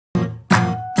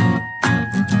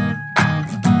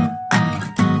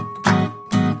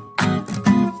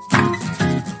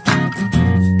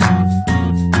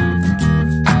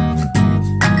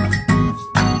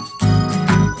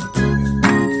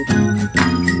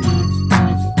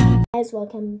guys,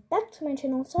 welcome back to my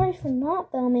channel. Sorry for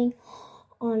not filming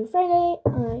on Friday.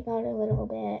 I got a little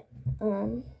bit,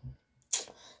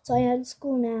 so I had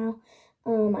school now.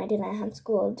 I didn't have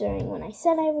school during when I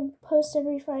said I would post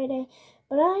every Friday,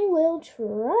 but I will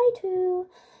try to.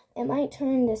 It might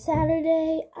turn to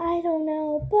Saturday, I don't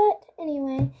know, but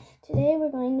anyway, today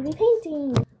we're going to be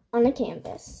painting on a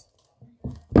canvas.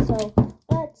 So,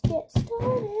 let's get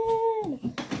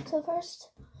started. So first,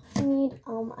 I need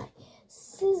all my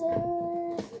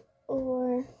scissors,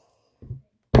 or,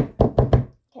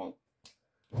 okay,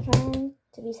 trying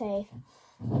to be safe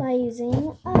by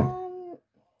using,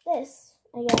 this,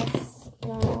 I guess,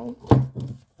 no,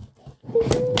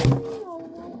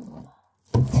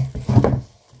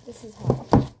 this is hard.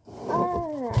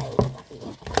 Alright,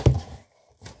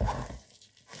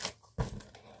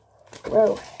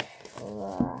 whoa,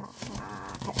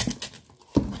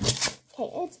 okay,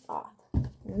 it's off.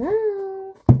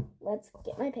 Now, let's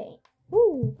get my paint.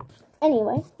 Ooh.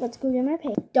 Anyway, let's go get my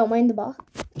paint. Don't mind the ball.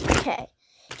 Okay,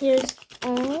 here's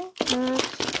all my paint.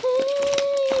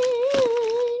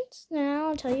 Now,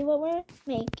 I'll tell you what we're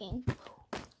making.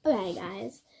 Okay,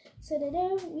 guys. So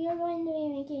today, we are going to be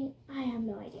making, I have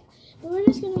no idea, but we're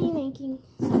just going to be making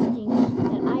something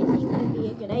that I think would be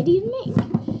a good idea to make.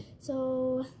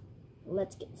 So,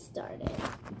 let's get started.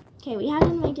 Okay, we had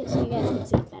to make it so you guys can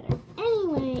see it better.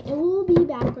 Anyway, it will be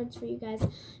backwards for you guys,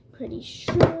 pretty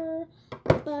sure,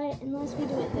 but unless we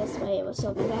do it this way, it will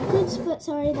still be backwards, but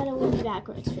sorry that it will be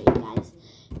backwards for you guys.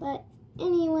 But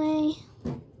anyway,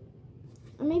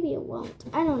 or maybe it won't,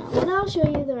 I don't know, but I'll show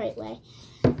you the right way.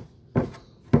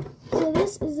 So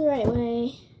this is the right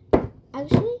way.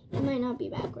 Actually, it might not be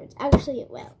backwards. Actually, it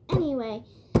will. Anyway,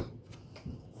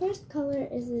 first color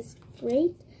is this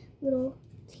great little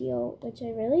teal, which I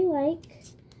really like.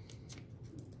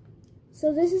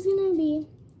 So this is going to be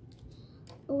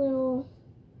a little,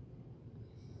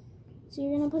 so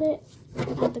you're going to put it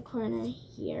at the corner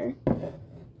here.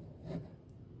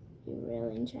 You're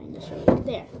really trying to show you.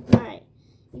 There. Alright.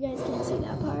 You guys can't see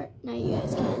that part. Now you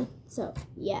guys can. So,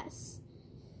 yes.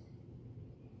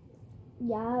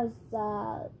 Yes.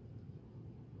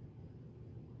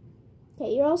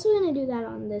 Okay, you're also going to do that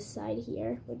on this side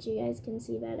here, which you guys can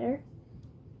see better.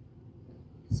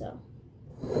 So,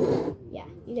 yeah,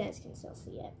 you guys can still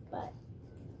see it, but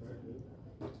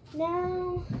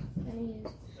now I'm going to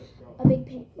use a big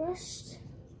paintbrush.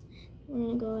 We're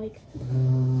going to go like,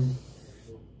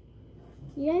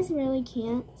 you guys really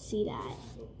can't see that.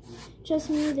 Trust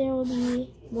me, there will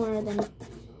be more than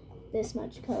this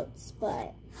much coats,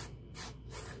 but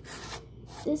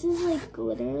this is like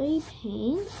glittery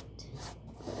paint.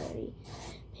 Glittery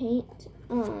paint.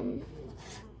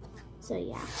 So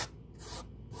yeah.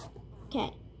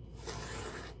 Okay.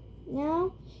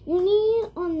 Now, you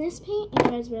need on this paint, it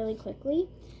dries really quickly,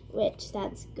 which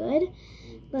that's good.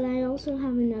 But I also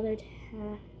have another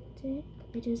tactic.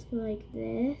 I just go like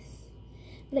this.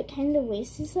 But it kind of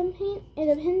wastes some paint. It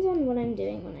depends on what I'm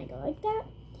doing when I go like that.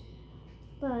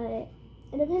 But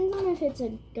it depends on if it's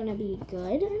gonna be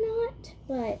good or not.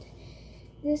 But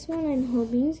this one I'm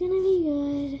hoping is gonna be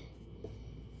good.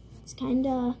 It's kind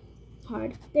of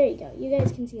hard. There you go. You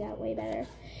guys can see that way better.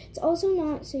 It's also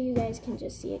not so you guys can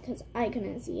just see it because I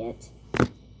couldn't see it.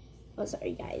 Oh,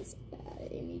 sorry guys.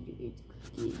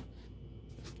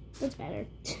 It's better.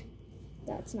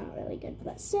 That's not really good,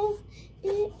 but still,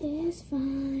 it is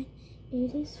fine.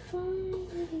 It is fine.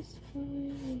 It is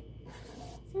fine.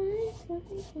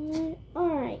 Fine.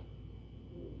 Alright.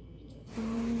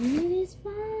 It is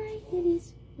fine. It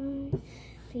is fine.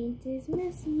 Paint is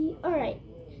messy. Alright.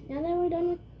 Now that we're done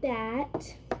with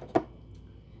that,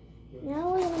 now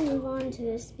we're going to move on to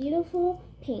this beautiful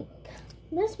pink.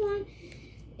 This one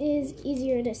is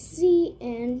easier to see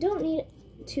and don't need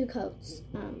 2 coats.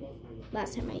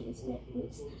 Last time I used it.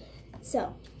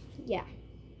 So, yeah.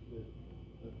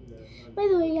 By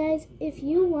the way, guys, if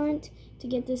you want to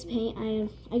get this paint,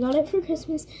 I got it for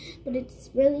Christmas, but it's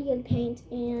really good paint,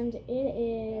 and it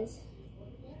is,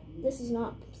 this is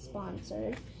not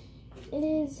sponsored. It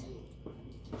is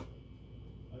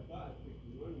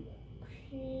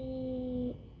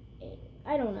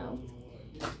I don't know.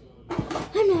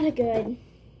 I'm not a good.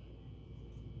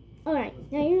 Alright,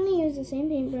 now you're going to use the same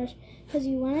paintbrush because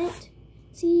you want it.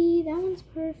 See, that one's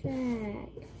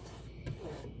perfect.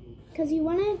 Because you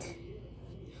want it.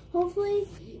 Hopefully,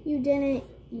 you didn't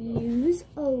use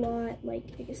a lot,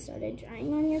 like it started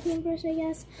drying on your paintbrush, I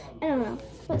guess. I don't know,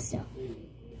 but still.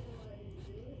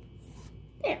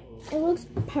 There, it looks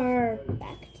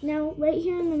perfect. Now, right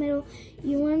here in the middle,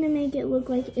 you want to make it look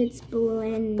like it's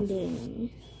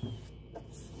blending.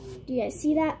 Do you guys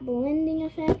see that blending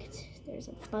effect? There's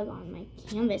there's a bug on my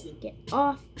canvas. Get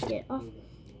off, get off.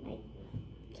 I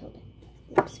killed it.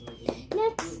 Oops.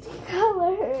 Next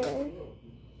color.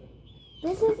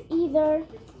 This is either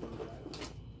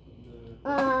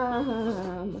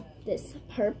this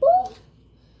purple.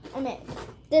 I mean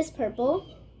this purple,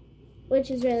 which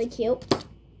is really cute.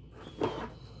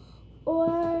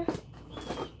 Or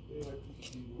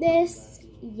this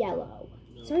yellow.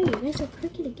 Sorry, you guys are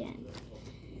crooked again.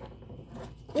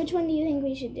 Which one do you think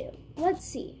we should do? Let's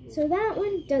see. So that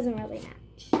one doesn't really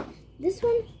match. This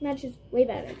one matches way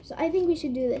better. So I think we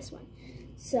should do this one.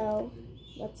 So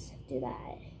let's do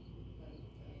that.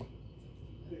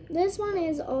 This one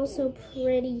is also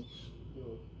pretty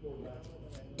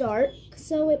dark,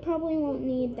 so it probably won't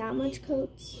need that much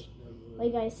coats,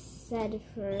 like I said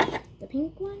for the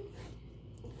pink one.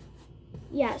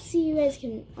 Yeah, see, you guys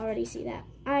can already see that.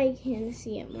 I can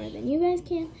see it more than you guys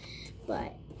can,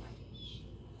 but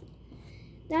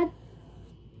that,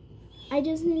 I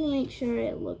just need to make sure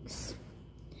it looks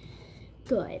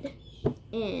good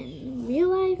in real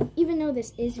life. Even though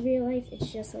this is real life,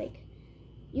 it's just like,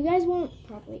 you guys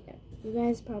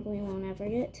probably won't ever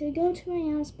get to go to my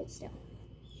house, but still.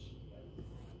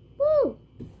 Woo!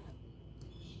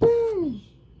 Boom!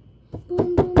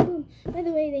 Boom, boom, boom. By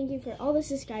the way, thank you for all the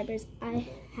subscribers I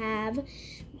have.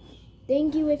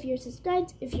 Thank you if you're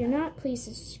subscribed. If you're not, please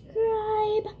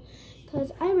subscribe,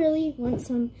 because I really want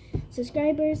some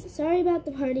subscribers. Sorry about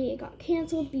the party. It got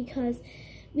canceled because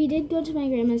we did go to my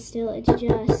grandma's still. It's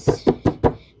just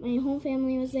my whole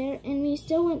family was there, and we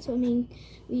still went swimming.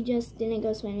 We just didn't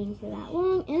go swimming for that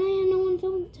long, and I had no one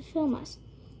to film us.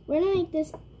 We're gonna make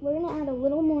this, we're gonna add a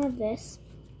little more of this,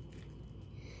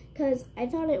 because I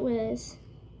thought it was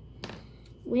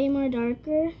way more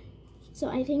darker. So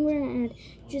I think we're gonna add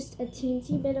just a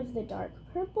teensy bit of the dark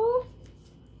purple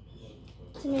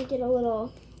to make it a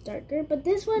little darker. But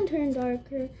this one turned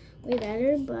darker way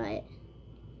better, but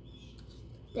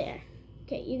there.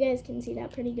 Okay, you guys can see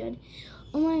that pretty good.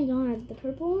 Oh my god, the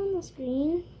purple on the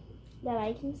screen that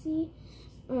I can see,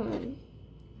 the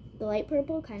light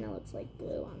purple kind of looks like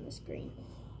blue on the screen.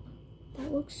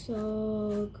 That looks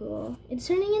so cool. It's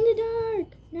turning into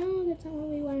dark. No, that's not what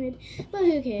we wanted, but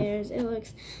who cares? It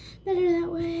looks better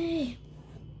that way.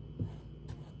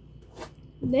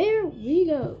 There we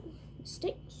go.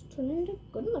 Mistakes turn into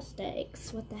good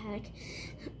mistakes. What the heck?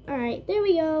 Alright, there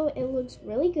we go. It looks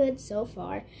really good so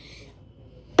far.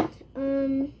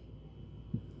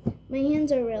 My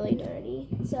hands are really dirty,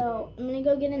 so I'm gonna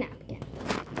go get a napkin.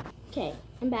 Okay,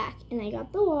 I'm back, and I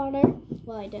got the water.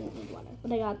 Well, I didn't need water,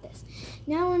 but I got this.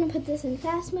 Now I'm gonna put this in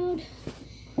fast mode,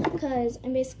 because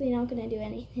I'm basically not gonna do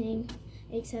anything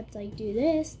except like do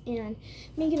this and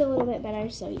make it a little bit better,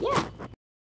 so yeah.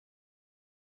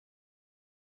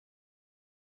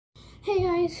 Hey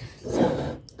guys,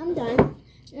 so I'm done.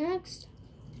 Next,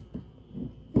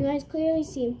 you guys clearly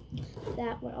see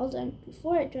that we're all done.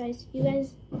 Before it dries, you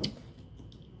guys,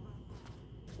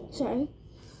 sorry,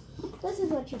 this is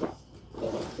what you do.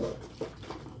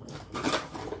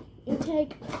 You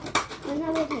take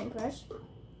another paintbrush.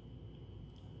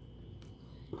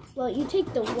 Well, you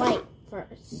take the white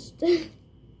first. I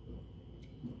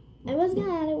was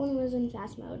gonna add it when it was in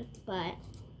fast mode, but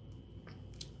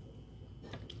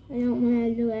I don't want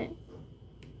to do it.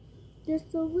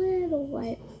 Just a little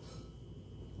white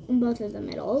in both of the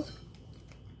middles.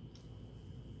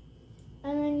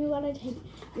 And then you gotta take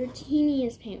your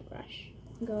teeniest paintbrush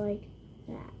and go like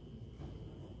that,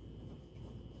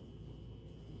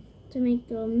 to make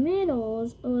the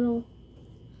middles a little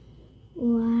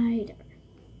wider.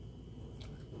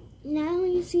 Now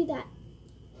you see that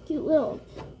cute little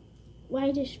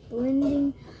whitish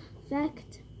blending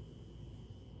effect.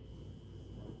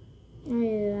 I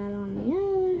do that on the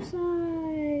other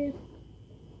side.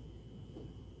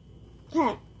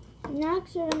 Okay,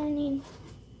 next you're gonna need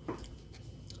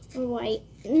white.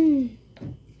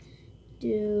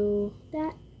 Do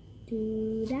that,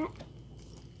 do that.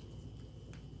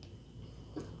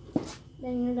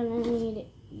 Then you're gonna need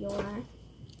your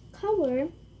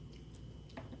color.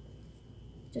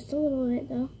 Just a little bit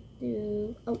though.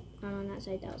 Oh, not on that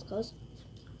side, that was close.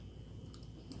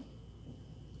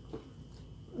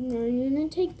 And then you're gonna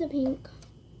take the pink.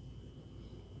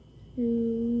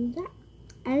 Do that.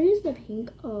 I use the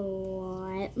pink a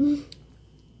lot.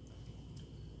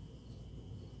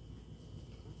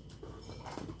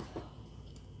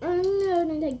 I'm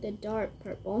gonna take the dark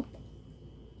purple.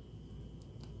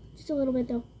 Just a little bit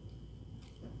though.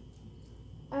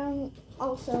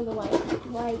 Also the white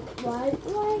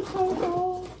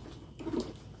purple.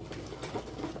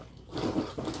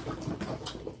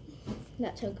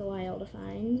 That took a while to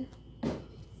find.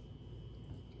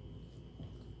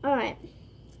 Alright.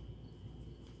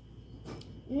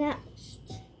 Next,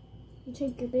 you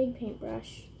take your big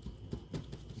paintbrush.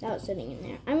 That was sitting in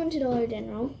there. I went to Dollar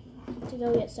General to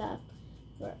go get stuff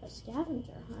for a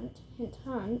scavenger hunt. Hint.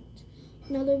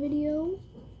 Another video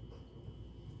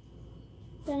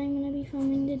that I'm going to be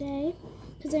filming today.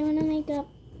 Because I want to make up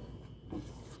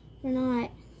for not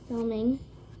filming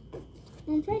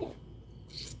on Friday.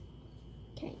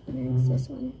 Okay, next this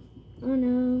one. Oh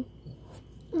no.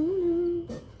 Oh no.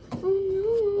 Oh no,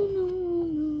 oh no, oh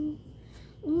no.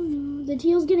 Oh no. The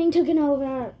teal's getting taken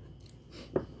over.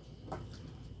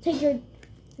 Take your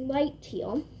light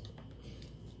teal.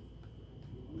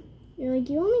 You're like,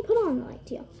 you only put on the light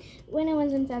teal. When I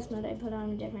was in fast mode, I put on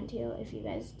a different teal. If you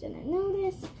guys didn't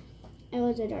notice, it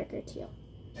was a darker teal.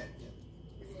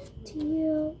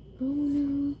 Teal. Oh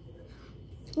no.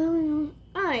 Oh no.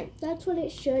 Alright, that's what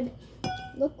it should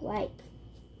look like.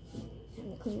 I'm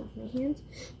gonna clean off my hands.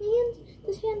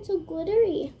 This hand's so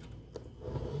glittery.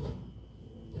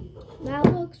 That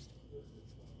looks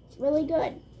really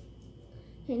good.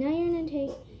 Okay, now you're gonna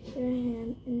take your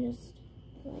hand and just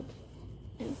like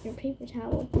your paper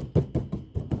towel.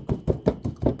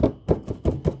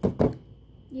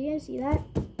 You guys see that?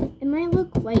 It might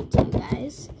look white to you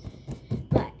guys,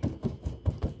 but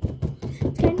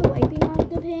it's kind of wiping off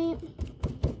the paint.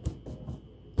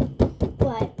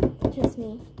 But trust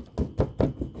me,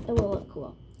 it will look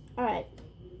cool. Alright.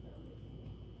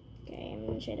 Okay, I'm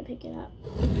gonna try to pick it up.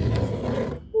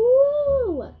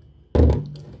 Woo!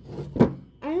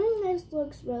 I think this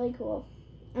looks really cool.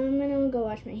 I'm gonna go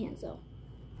wash my hands though.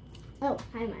 Oh,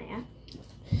 hi Maya.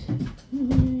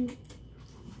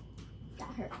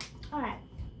 That hurt. Alright.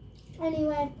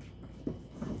 Anyway,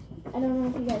 I don't know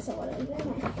if you guys saw what I was doing in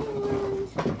my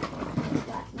hands,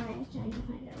 but Maya's trying to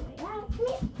find her way out. Come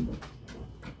here.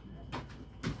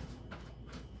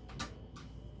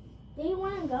 Do you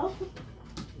want to go?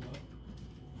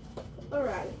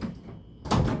 Alright.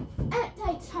 It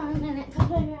takes her a minute to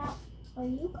figure out. Are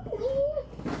you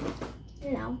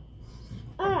clean? No.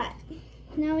 Alright.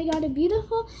 Now we got a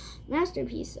beautiful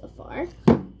masterpiece so far.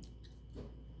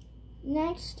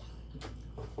 Next,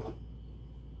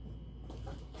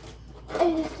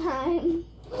 it is time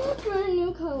for a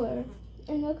new color.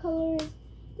 And the color is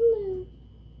blue.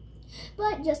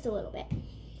 But just a little bit.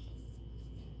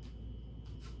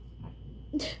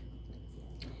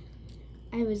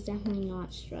 I was definitely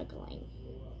not struggling.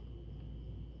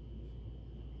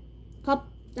 Pop,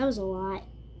 that was a lot.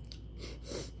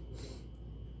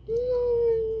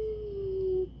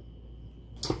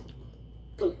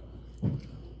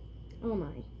 Oh my.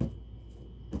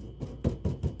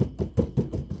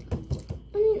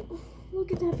 I mean,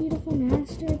 look at that beautiful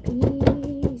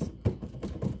masterpiece.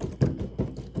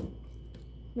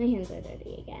 My hands are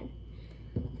dirty again.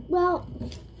 Well,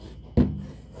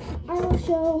 I will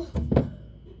show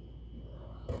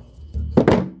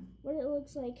what it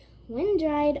looks like when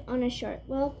dried on a shirt.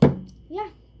 Well, yeah.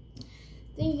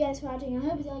 Thank you guys for watching. I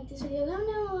hope you liked this video. Comment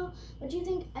down below what do you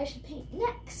think I should paint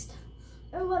next.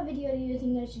 Or what video do you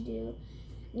think I should do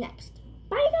next.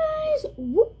 Bye guys.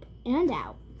 Whoop and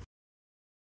out.